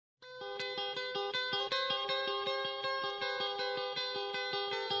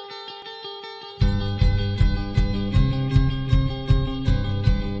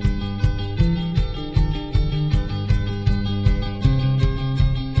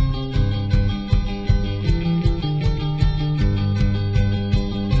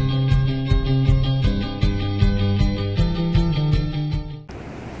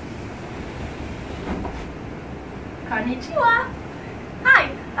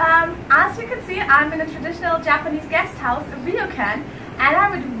As you can see, I'm in a traditional Japanese guest house, a Ryokan, and I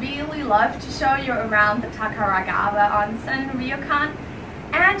would really love to show you around the Takaragawa Onsen and Ryokan,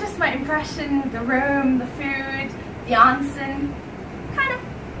 and just my impression, the room, the food, the onsen, kind of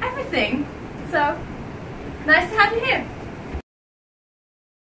everything. So, nice to have you here.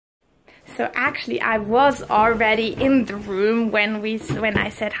 So actually I was already in the room when I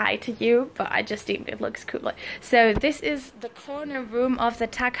said hi to you, but I just think it looks cooler. So this is the corner room of the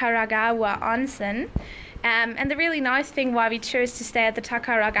Takaragawa Onsen. And the really nice thing why we chose to stay at the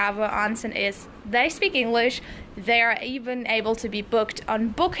Takaragawa Onsen is they speak English. They are even able to be booked on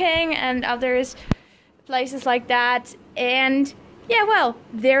Booking and others places like that. And yeah, well,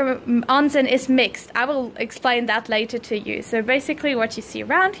 their onsen is mixed. I will explain that later to you. So basically what you see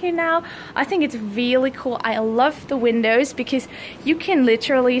around here now, I think it's really cool. I love the windows because you can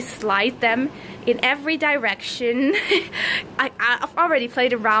literally slide them in every direction. I've already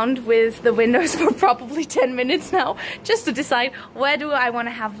played around with the windows for probably 10 minutes now, just to decide where do I want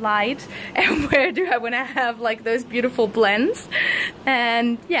to have light and where do I want to have like those beautiful blends.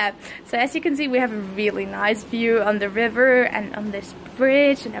 And yeah, so as you can see, we have a really nice view on the river and on this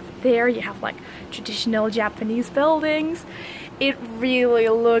bridge, and over there you have like traditional Japanese buildings. It really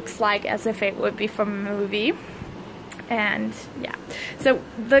looks like as if it would be from a movie. And yeah, so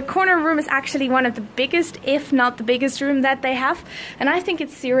the corner room is actually one of the biggest, if not the biggest room that they have, and I think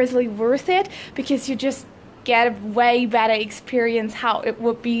it's seriously worth it because you just get a way better experience how it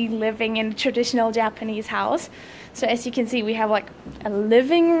would be living in a traditional Japanese house. So as you can see, we have like a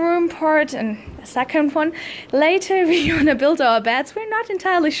living room part and a second one. Later we're gonna build our beds. We're not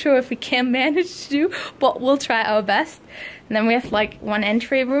entirely sure if we can manage to do, but we'll try our best. And then we have like one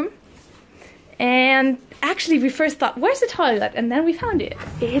entry room. And actually we first thought, where's the toilet? And then we found it.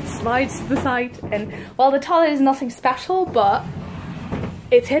 It slides to the side, and well, the toilet is nothing special, but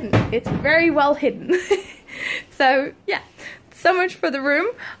it's hidden. It's very well hidden. So yeah, so much for the room.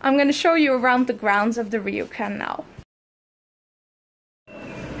 I'm gonna show you around the grounds of the Ryokan now.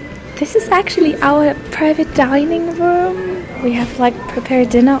 This is actually our private dining room. We have like prepared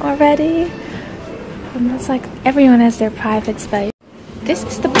dinner already. And it's like everyone has their private space. This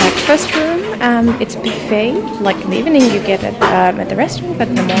is the breakfast room. It's buffet. Like in the evening you get it at the restaurant, but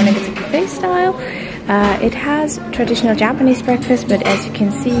in the morning it's a buffet style. It has traditional Japanese breakfast, but as you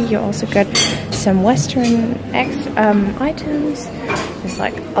can see, you also got some Western items. There's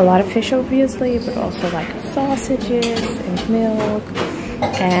like a lot of fish, obviously, but also like sausages and milk.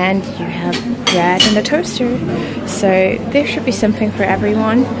 And you have bread and a toaster. So there should be something for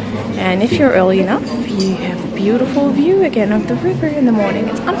everyone. And if you're early enough, you have a beautiful view again of the river in the morning.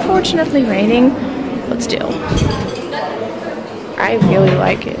 It's unfortunately raining, but still, I really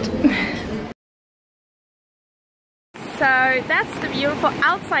like it. So that's the beautiful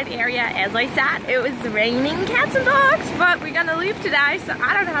outside area. As I said, it was raining cats and dogs, but we're gonna leave today, so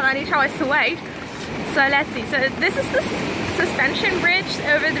I don't have any choice to wait. So let's see. So this is the suspension bridge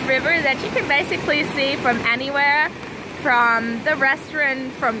over the river that you can basically see from anywhere. From the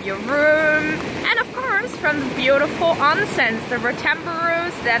restaurant, from your room, and of course from the beautiful onsens, the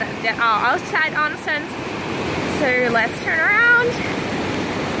Rotemburos that are outside onsens. So let's turn around,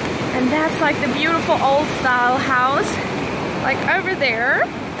 and that's like the beautiful old style house. Like over there,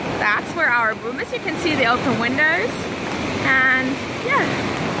 that's where our room is. You can see the open windows, and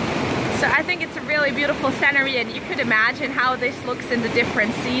yeah. So I think it's a really beautiful scenery, and you could imagine how this looks in the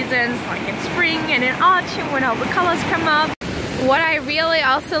different seasons, like in spring and in autumn when all the colors come up. What I really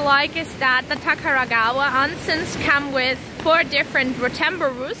also like is that the Takaragawa Onsens come with 4 different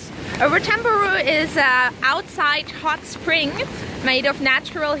Rotemburos. A Rotemburo is an outside hot spring made of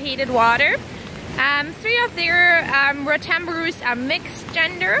natural heated water. 3 of their Rotemburos are mixed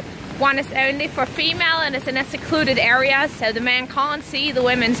gender. One is only for female and is in a secluded area, so the man can't see the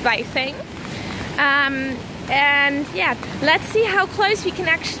women's bathing. And yeah, let's see how close we can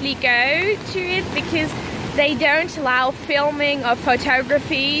actually go to it, because they don't allow filming or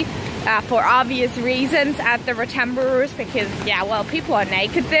photography for obvious reasons at the Rotemburos, because yeah, well, people are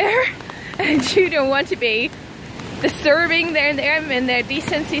naked there and you don't want to be disturbing them in their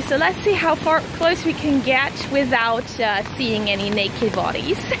decency. So let's see how far close we can get without seeing any naked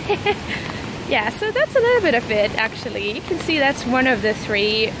bodies. Yeah, so that's a little bit of it actually. You can see that's one of the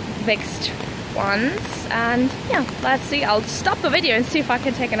 3 mixed ones. And yeah, let's see, I'll stop the video and see if I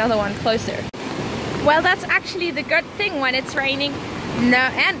can take another one closer. Well, that's actually the good thing when it's raining. No,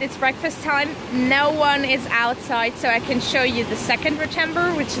 and it's breakfast time. No one is outside, so I can show you the second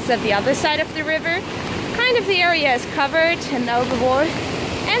Rotemburo, which is at the other side of the river. Kind of the area is covered and overboard.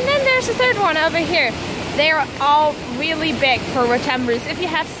 And then there's a third one over here. they're all really big for Rotemburos. If you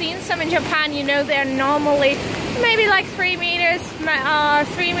have seen some in Japan, you know they're normally maybe like 3 meters,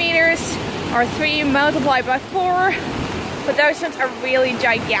 3 meters or 3 multiplied by 4, but those ones are really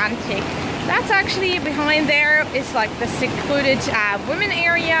gigantic. That's actually behind there is like the secluded women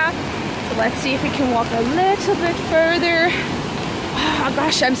area. So let's see if we can walk a little bit further. Oh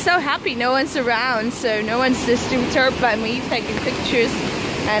gosh, I'm so happy no one's around, so no one's disturbed by me taking pictures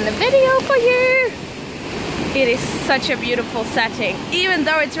and a video for you. It is such a beautiful setting, even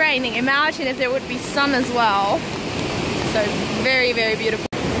though it's raining. Imagine if there would be sun as well. So very, very beautiful.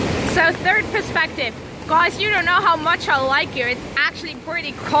 So third perspective. Guys, you don't know how much I like here. It's actually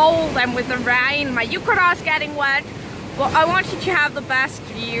pretty cold, and with the rain, my yukara is getting wet. Well, I want you to have the best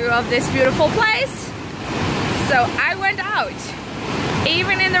view of this beautiful place. So I went out,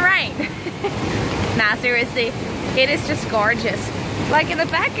 even in the rain. Nah, seriously, it is just gorgeous. Like in the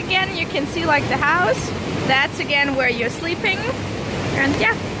back again, you can see like the house. That's again where you're sleeping. And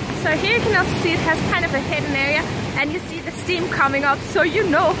yeah, so here you can also see it has kind of a hidden area, and you see the steam coming up, so you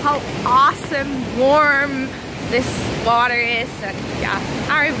know how awesome, warm this water is. And yeah,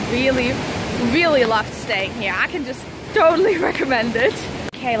 I really, really loved staying here. I can just totally recommend it.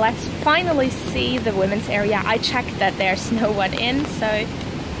 Okay, let's finally see the women's area. I checked that there's no one in, so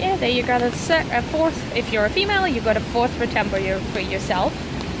yeah, there you got a fourth. If you're a female, you got a fourth Rotemburos for yourself.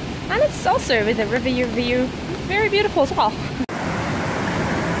 And it's also with a river view, very beautiful as well.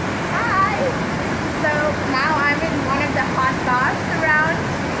 Hi! So now I'm in one of the hot baths around.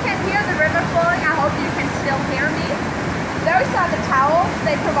 You can hear the river flowing. I hope you can still hear me. Those are the towels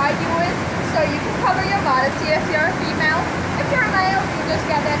they provide you with, so you can cover your modesty if you're a female. If you're a male, you just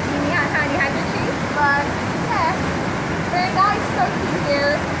get that teeny tiny handkerchief. But yeah, very nice soaking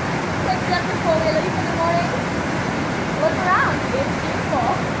here. Take a step before we leave in the morning. Look around, it's beautiful.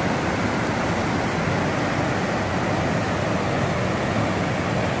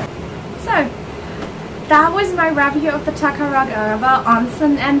 So, that was my review of the Takaragawa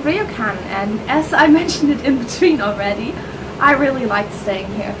Onsen and Ryokan, and as I mentioned it in between already, I really liked staying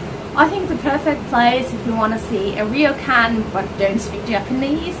here. I think the perfect place if you want to see a ryokan but don't speak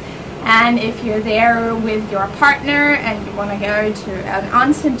Japanese, and if you're there with your partner and you want to go to an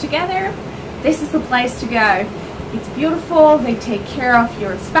onsen together, this is the place to go. It's beautiful, they take care of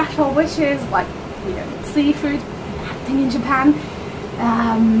your special wishes, like, you know, seafood, bad thing in Japan.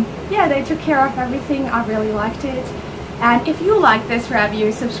 Yeah, they took care of everything. I really liked it. And if you like this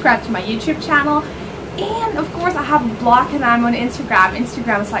review, subscribe to my YouTube channel. And of course I have a blog and I'm on Instagram.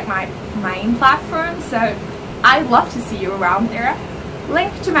 Instagram is like my main platform, so I'd love to see you around there.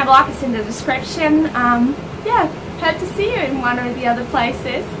 Link to my blog is in the description. Yeah, hope to see you in one or the other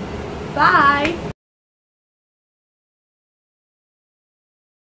places. Bye!